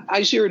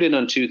 I zeroed in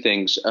on two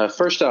things.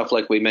 First off,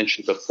 like we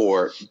mentioned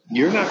before,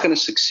 you're not going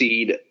to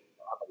succeed a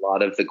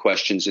lot of the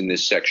questions in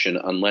this section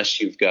unless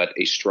you've got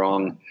a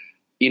strong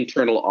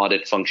internal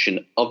audit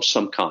function of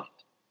some kind.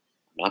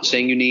 I'm not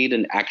saying you need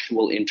an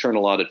actual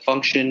internal audit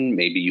function.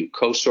 Maybe you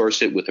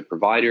co-source it with a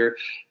provider.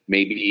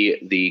 Maybe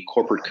the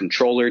corporate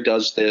controller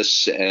does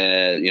this.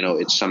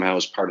 It somehow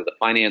is part of the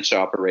finance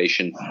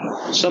operation.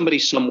 Somebody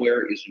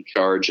somewhere is in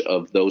charge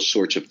of those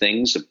sorts of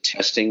things, of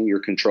testing your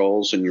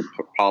controls and your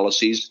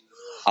policies.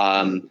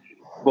 But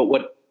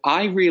what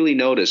I really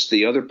noticed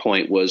the other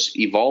point was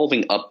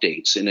evolving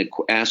updates, and it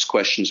asked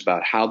questions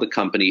about how the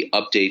company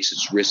updates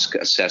its risk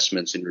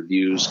assessments and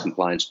reviews,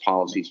 compliance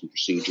policies and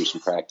procedures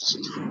and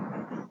practices.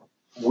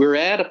 We're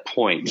at a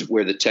point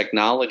where the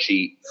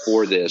technology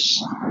for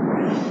this,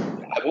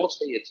 I won't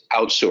say it's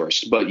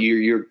outsourced, but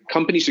your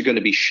companies are going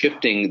to be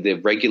shifting the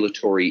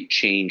regulatory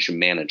change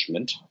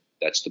management.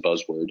 That's the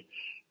buzzword.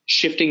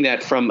 Shifting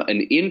that from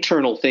an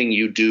internal thing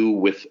you do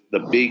with the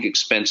big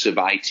expensive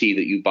IT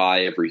that you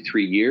buy every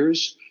 3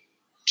 years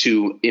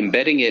to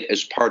embedding it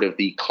as part of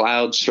the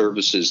cloud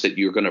services that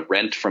you're going to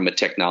rent from a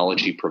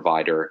technology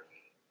provider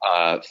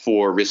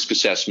for risk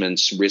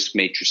assessments, risk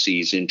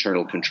matrices,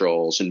 internal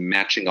controls, and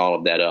matching all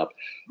of that up.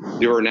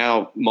 There are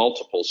now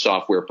multiple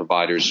software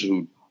providers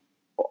who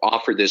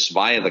offer this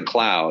via the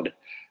cloud,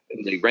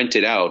 and they rent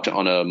it out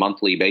on a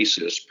monthly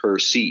basis per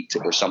seat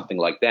or something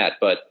like that.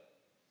 But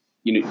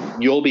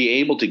you'll be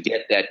able to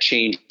get that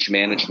change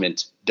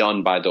management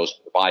done by those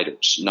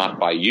providers, not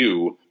by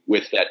you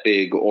with that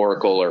big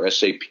Oracle or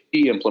SAP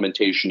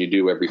implementation you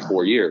do every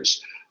 4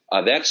 years.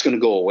 That's going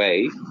to go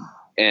away.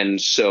 And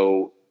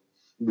so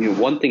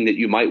one thing that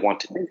you might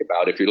want to think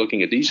about if you're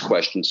looking at these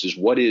questions is,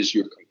 what is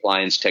your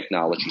compliance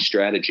technology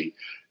strategy?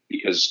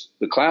 Because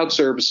the cloud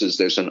services,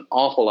 there's an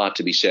awful lot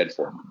to be said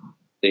for them.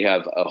 They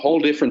have a whole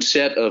different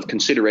set of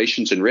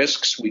considerations and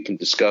risks we can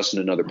discuss in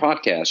another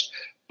podcast,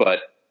 but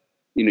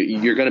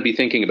you're going to be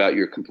thinking about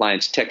your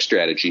compliance tech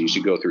strategy as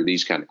you go through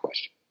these kind of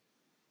questions.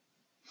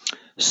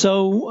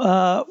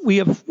 So we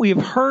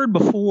have heard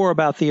before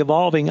about the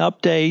evolving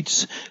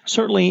updates,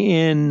 certainly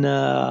in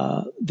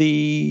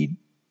the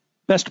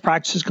best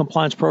practices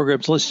compliance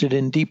programs listed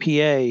in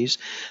DPAs.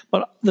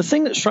 But the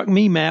thing that struck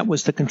me, Matt,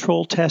 was the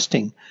control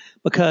testing,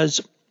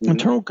 because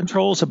internal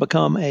controls have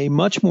become a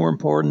much more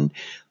important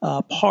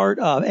part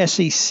of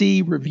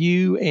SEC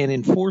review and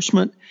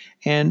enforcement.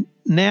 And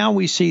now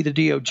we see the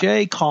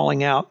DOJ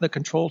calling out the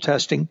control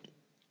testing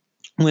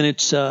when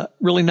it's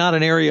really not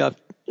an area of,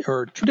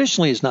 or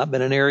traditionally has not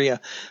been an area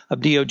of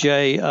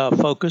DOJ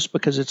focus,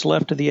 because it's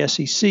left to the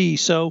SEC.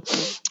 So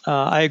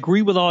I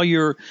agree with all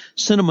your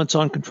sentiments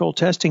on control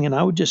testing, and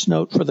I would just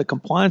note for the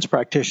compliance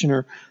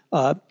practitioner,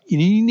 you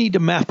need to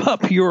map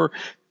up your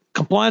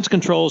compliance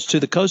controls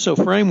to the COSO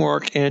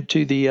framework and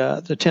to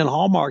the 10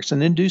 hallmarks,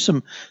 and then do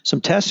some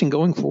testing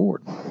going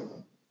forward.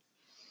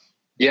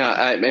 Yeah,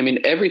 I mean,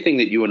 everything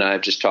that you and I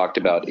have just talked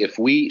about, if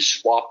we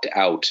swapped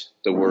out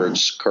the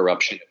words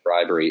corruption and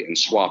bribery and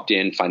swapped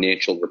in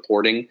financial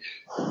reporting,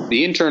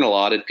 the internal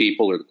audit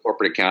people or the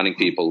corporate accounting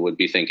people would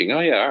be thinking,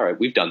 oh, yeah, all right,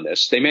 we've done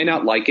this. They may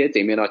not like it.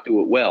 They may not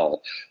do it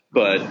well.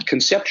 But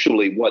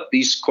conceptually, what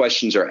these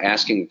questions are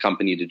asking a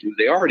company to do,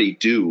 they already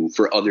do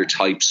for other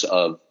types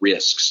of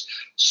risks.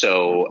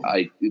 So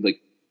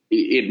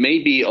it may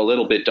be a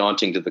little bit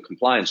daunting to the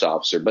compliance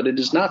officer, but it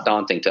is not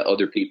daunting to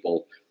other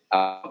people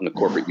out in the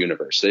corporate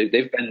universe.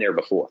 They've been there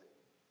before.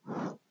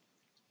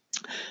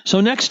 So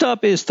next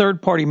up is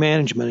third-party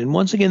management. And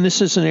once again,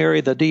 this is an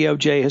area the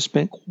DOJ has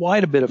spent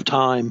quite a bit of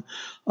time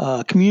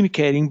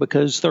communicating,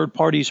 because third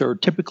parties are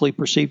typically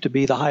perceived to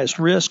be the highest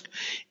risk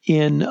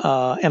in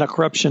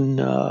anti-corruption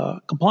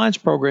compliance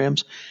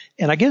programs.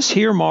 And I guess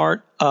here,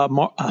 Matt,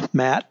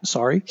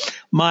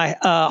 my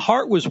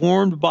heart was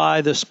warmed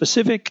by the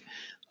specific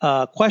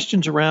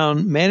questions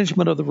around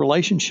management of the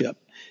relationship,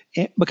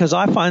 because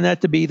I find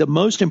that to be the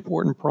most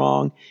important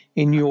prong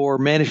in your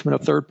management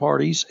of third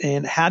parties.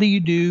 And how do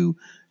you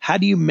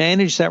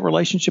manage that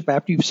relationship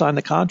after you've signed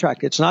the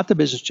contract? It's not the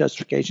business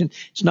justification.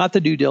 It's not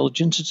the due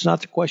diligence. It's not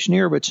the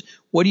questionnaire. But it's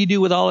what do you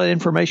do with all that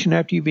information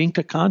after you've inked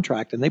a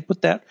contract? And they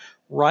put that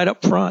right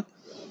up front.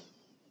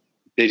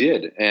 They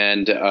did.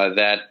 And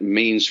that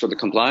means for the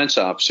compliance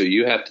officer,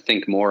 you have to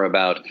think more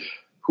about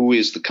who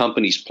is the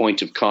company's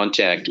point of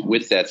contact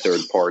with that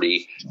third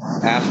party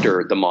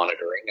after the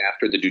monitoring,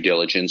 after the due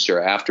diligence,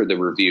 or after the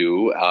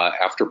review,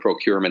 after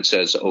procurement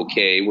says,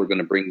 okay, we're going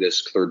to bring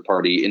this third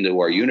party into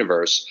our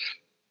universe.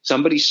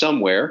 Somebody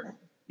somewhere,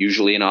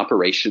 usually in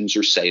operations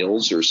or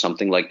sales or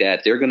something like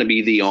that, they're going to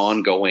be the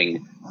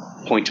ongoing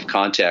point of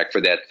contact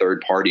for that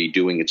third party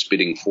doing its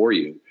bidding for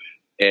you.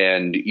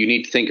 And you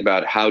need to think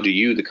about, how do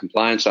you, the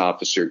compliance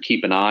officer,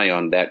 keep an eye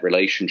on that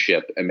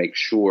relationship and make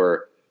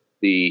sure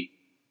the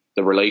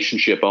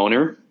relationship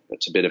owner,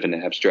 that's a bit of an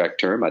abstract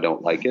term, I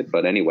don't like it,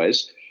 but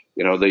anyways,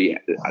 the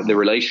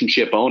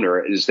relationship owner,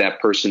 is that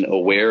person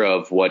aware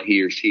of what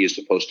he or she is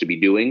supposed to be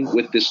doing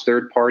with this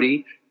third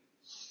party?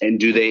 And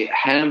do they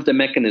have the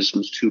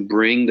mechanisms to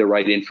bring the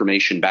right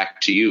information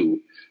back to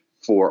you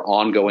for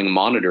ongoing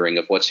monitoring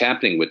of what's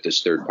happening with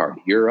this third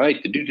party? You're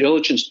right. The due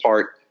diligence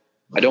part,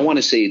 I don't want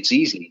to say it's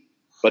easy,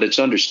 but it's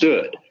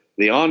understood.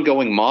 The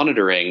ongoing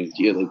monitoring,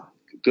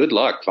 good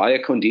luck,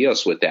 vaya con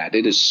Dios with that.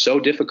 It is so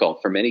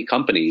difficult for many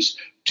companies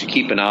to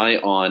keep an eye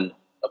on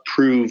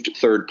approved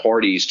third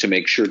parties to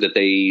make sure that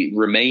they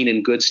remain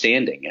in good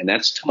standing, and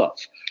that's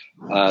tough.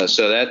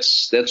 So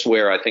that's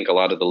where I think a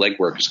lot of the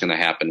legwork is going to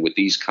happen with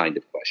these kind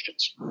of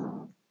questions.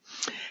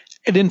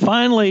 And then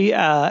finally,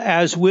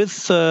 as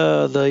with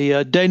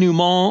the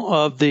denouement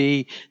of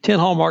the 10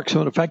 hallmarks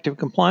of an effective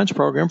compliance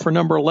program, for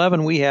number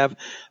 11, we have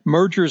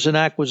mergers and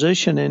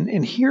acquisition.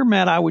 And here,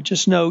 Matt, I would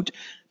just note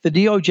the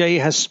DOJ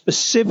has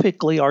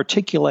specifically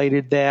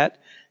articulated that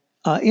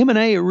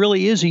M&A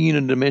really is a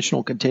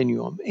unidimensional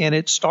continuum, and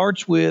it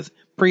starts with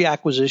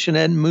pre-acquisition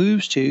and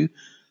moves to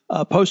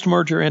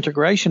post-merger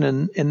integration.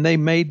 And they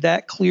made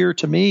that clear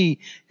to me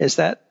as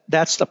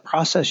that's the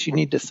process you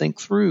need to think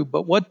through.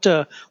 But what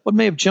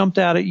may have jumped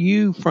out at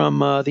you from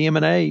the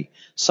M&A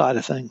side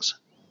of things?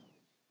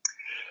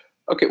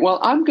 Okay, well,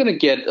 I'm going to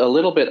get a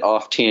little bit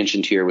off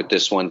tangent here with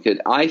this one, because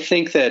I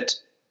think that,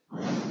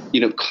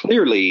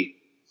 clearly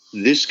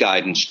this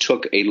guidance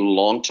took a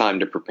long time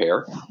to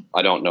prepare.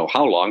 I don't know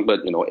how long, but,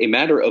 a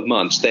matter of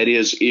months. That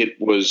is, it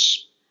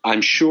was,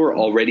 I'm sure,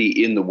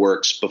 already in the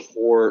works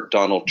before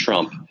Donald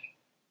Trump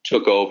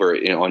took over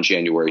on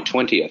January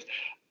 20th.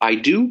 I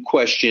do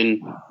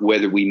question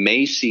whether we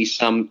may see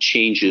some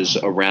changes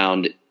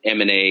around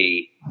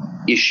M&A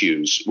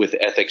issues with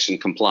ethics and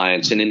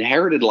compliance and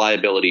inherited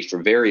liability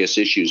for various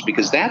issues,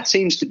 because that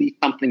seems to be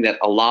something that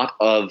a lot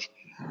of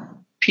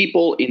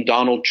people in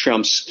Donald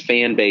Trump's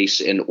fan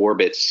base and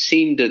orbit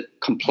seem to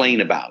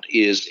complain about,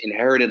 is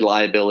inherited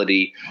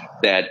liability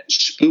that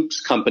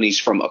spooks companies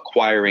from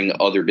acquiring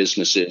other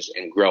businesses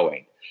and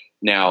growing.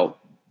 Now,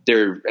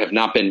 there have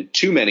not been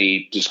too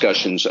many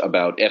discussions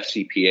about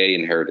FCPA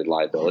inherited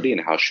liability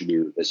and how should we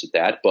revisit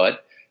that,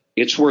 but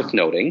it's worth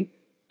noting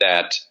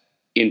that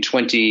in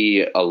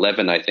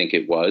 2011, I think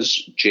it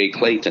was, Jay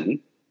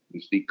Clayton,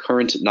 who's the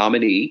current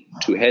nominee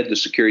to head the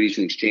Securities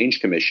and Exchange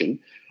Commission,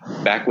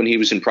 back when he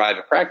was in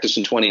private practice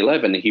in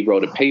 2011, he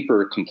wrote a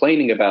paper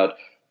complaining about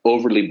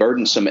overly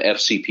burdensome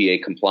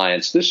FCPA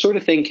compliance. This sort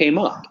of thing came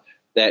up,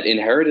 that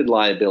inherited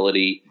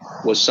liability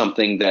was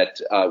something that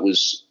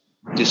was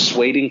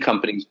dissuading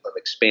companies from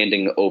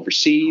expanding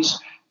overseas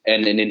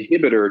and an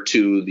inhibitor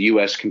to the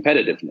U.S.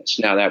 competitiveness.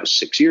 Now, that was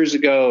 6 years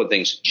ago.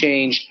 Things have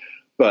changed,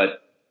 but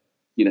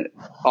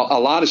a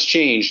lot has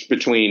changed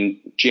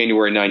between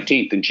January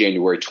 19th and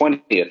January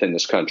 20th in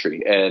this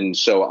country. And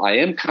so I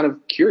am kind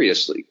of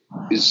curious,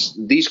 is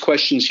these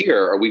questions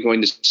here, are we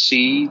going to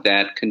see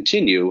that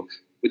continue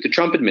with the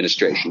Trump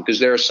administration? Because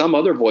there are some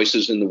other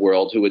voices in the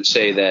world who would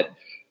say that,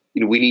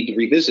 we need to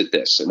revisit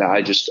this. And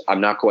I'm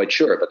not quite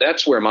sure. But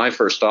that's where my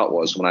first thought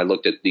was when I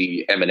looked at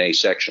the M&A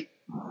section.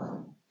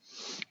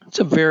 It's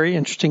a very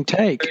interesting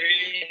take.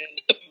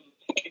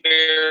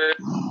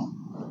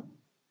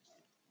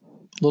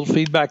 Little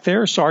feedback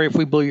there. Sorry if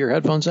we blew your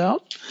headphones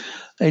out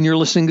and you're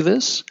listening to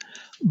this.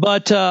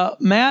 But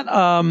Matt,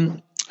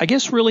 I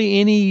guess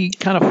really any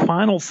kind of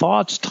final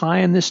thoughts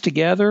tying this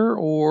together,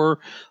 or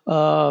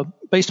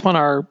based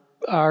upon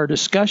our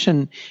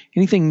discussion,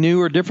 anything new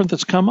or different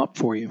that's come up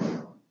for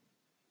you?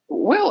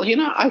 Well,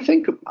 I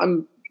think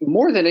I'm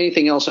more than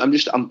anything else,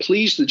 I'm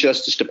pleased the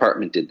Justice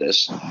Department did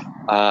this.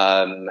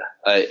 I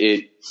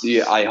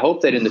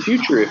hope that in the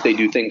future, if they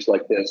do things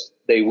like this,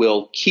 they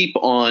will keep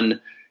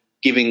on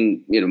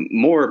giving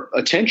more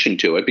attention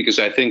to it, because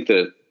I think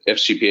the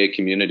FCPA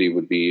community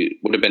would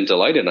have been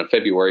delighted on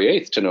February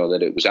 8th to know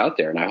that it was out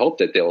there, and I hope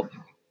that they'll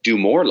do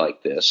more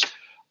like this.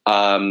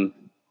 That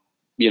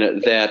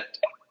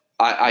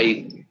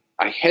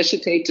I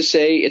hesitate to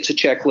say it's a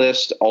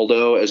checklist,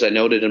 although, as I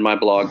noted in my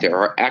blog, there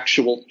are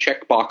actual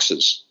check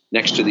boxes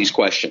next to these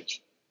questions.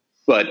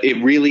 But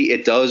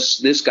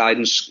this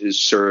guidance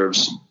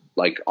serves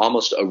like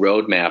almost a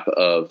roadmap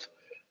of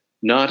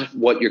not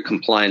what your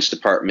compliance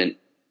department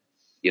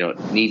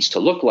needs to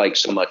look like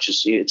so much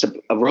as it's a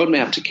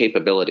roadmap to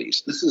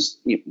capabilities. This is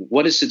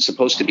what is it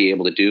supposed to be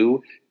able to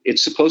do?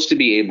 It's supposed to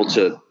be able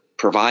to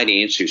provide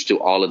answers to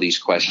all of these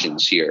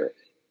questions here.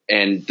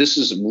 And this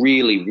is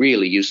really,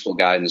 really useful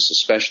guidance,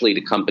 especially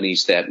to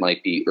companies that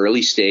might be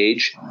early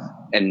stage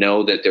and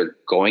know that they're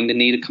going to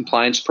need a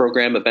compliance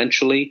program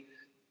eventually.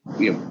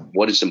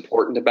 What is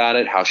important about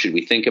it? How should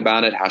we think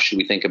about it? How should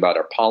we think about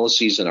our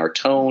policies and our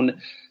tone,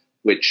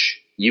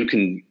 which you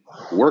can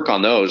work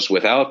on those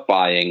without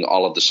buying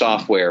all of the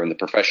software and the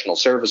professional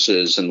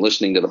services and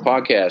listening to the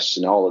podcasts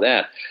and all of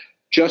that.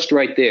 Just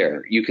right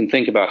there, you can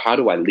think about, how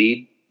do I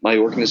lead my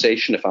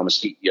organization if I'm a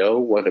CEO?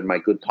 What are my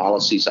good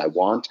policies I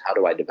want? How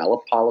do I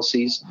develop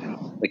policies?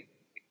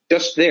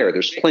 Just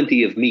there's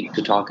plenty of meat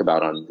to talk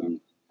about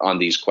on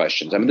these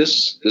questions. I mean,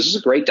 this is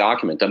a great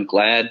document. I'm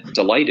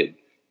delighted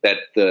that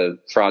the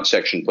fraud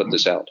section put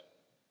this out.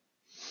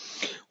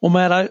 Well,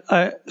 Matt,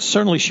 I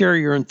certainly share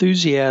your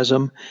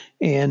enthusiasm.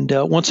 And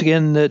once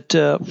again,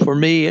 that for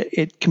me,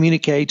 it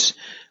communicates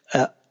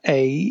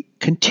a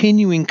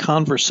continuing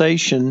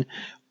conversation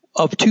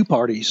of two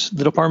parties,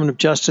 the Department of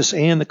Justice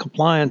and the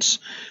compliance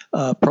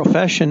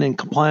profession and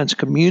compliance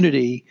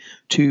community,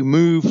 to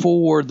move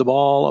forward the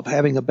ball of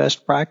having a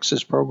best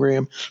practices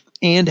program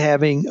and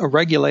having a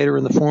regulator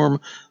in the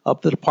form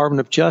of the Department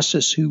of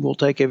Justice who will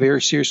take a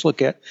very serious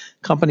look at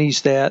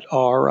companies that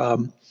are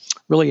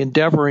really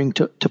endeavoring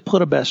to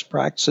put a best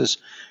practices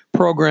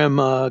program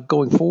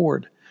going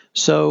forward.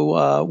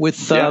 So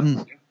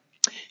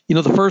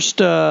the first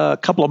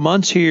couple of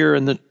months here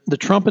in the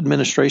Trump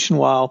administration,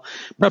 while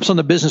perhaps on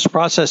the business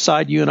process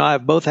side, you and I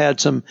have both had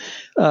some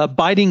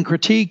biting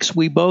critiques,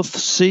 we both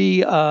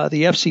see the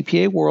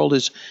FCPA world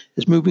is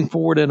moving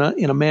forward in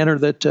a manner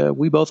that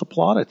we both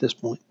applaud at this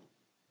point.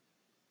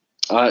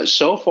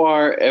 So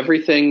far,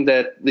 everything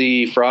that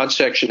the fraud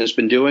section has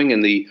been doing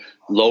and the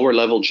lower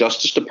level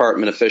Justice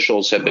Department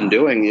officials have been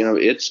doing,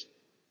 it's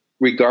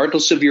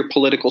regardless of your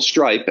political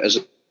stripe as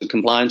a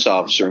compliance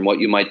officer and what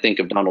you might think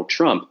of Donald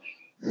Trump,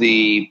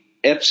 the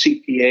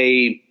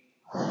FCPA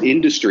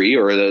industry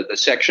or the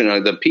section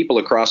or the people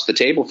across the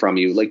table from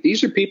you, like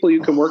these are people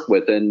you can work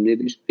with, and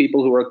these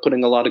people who are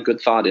putting a lot of good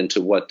thought into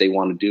what they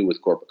want to do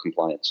with corporate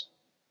compliance.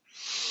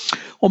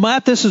 Well,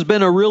 Matt, this has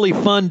been a really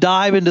fun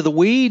dive into the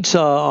weeds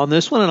on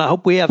this one, and I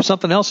hope we have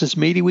something else that's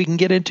meaty we can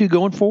get into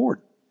going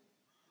forward.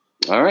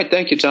 All right.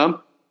 Thank you,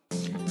 Tom.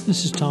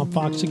 This is Tom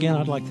Fox again.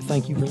 I'd like to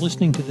thank you for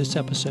listening to this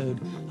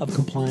episode of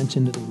Compliance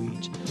Into the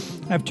Weeds.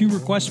 I have two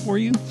requests for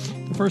you.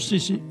 The first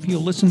is if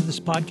you'll listen to this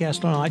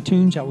podcast on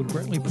iTunes, I would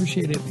greatly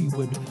appreciate it if you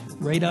would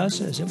rate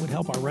us, as it would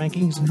help our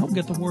rankings and help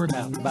get the word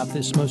out about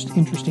this most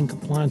interesting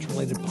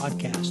compliance-related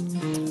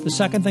podcast. The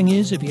second thing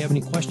is, if you have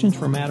any questions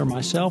for Matt or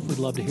myself, we'd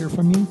love to hear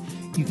from you.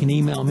 You can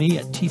email me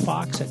at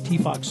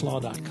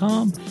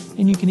tfox@tfoxlaw.com,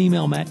 and you can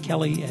email Matt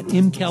Kelly at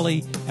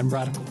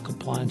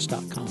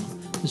mkelly@radicalcompliance.com.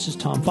 This is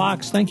Tom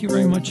Fox. Thank you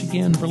very much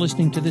again for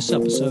listening to this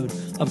episode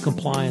of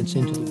Compliance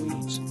Into the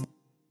Weeds.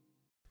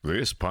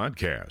 This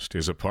podcast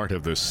is a part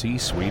of the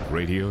C-Suite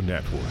Radio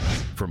Network.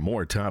 For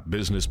more top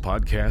business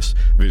podcasts,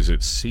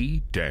 visit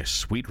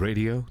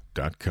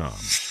c-suiteradio.com.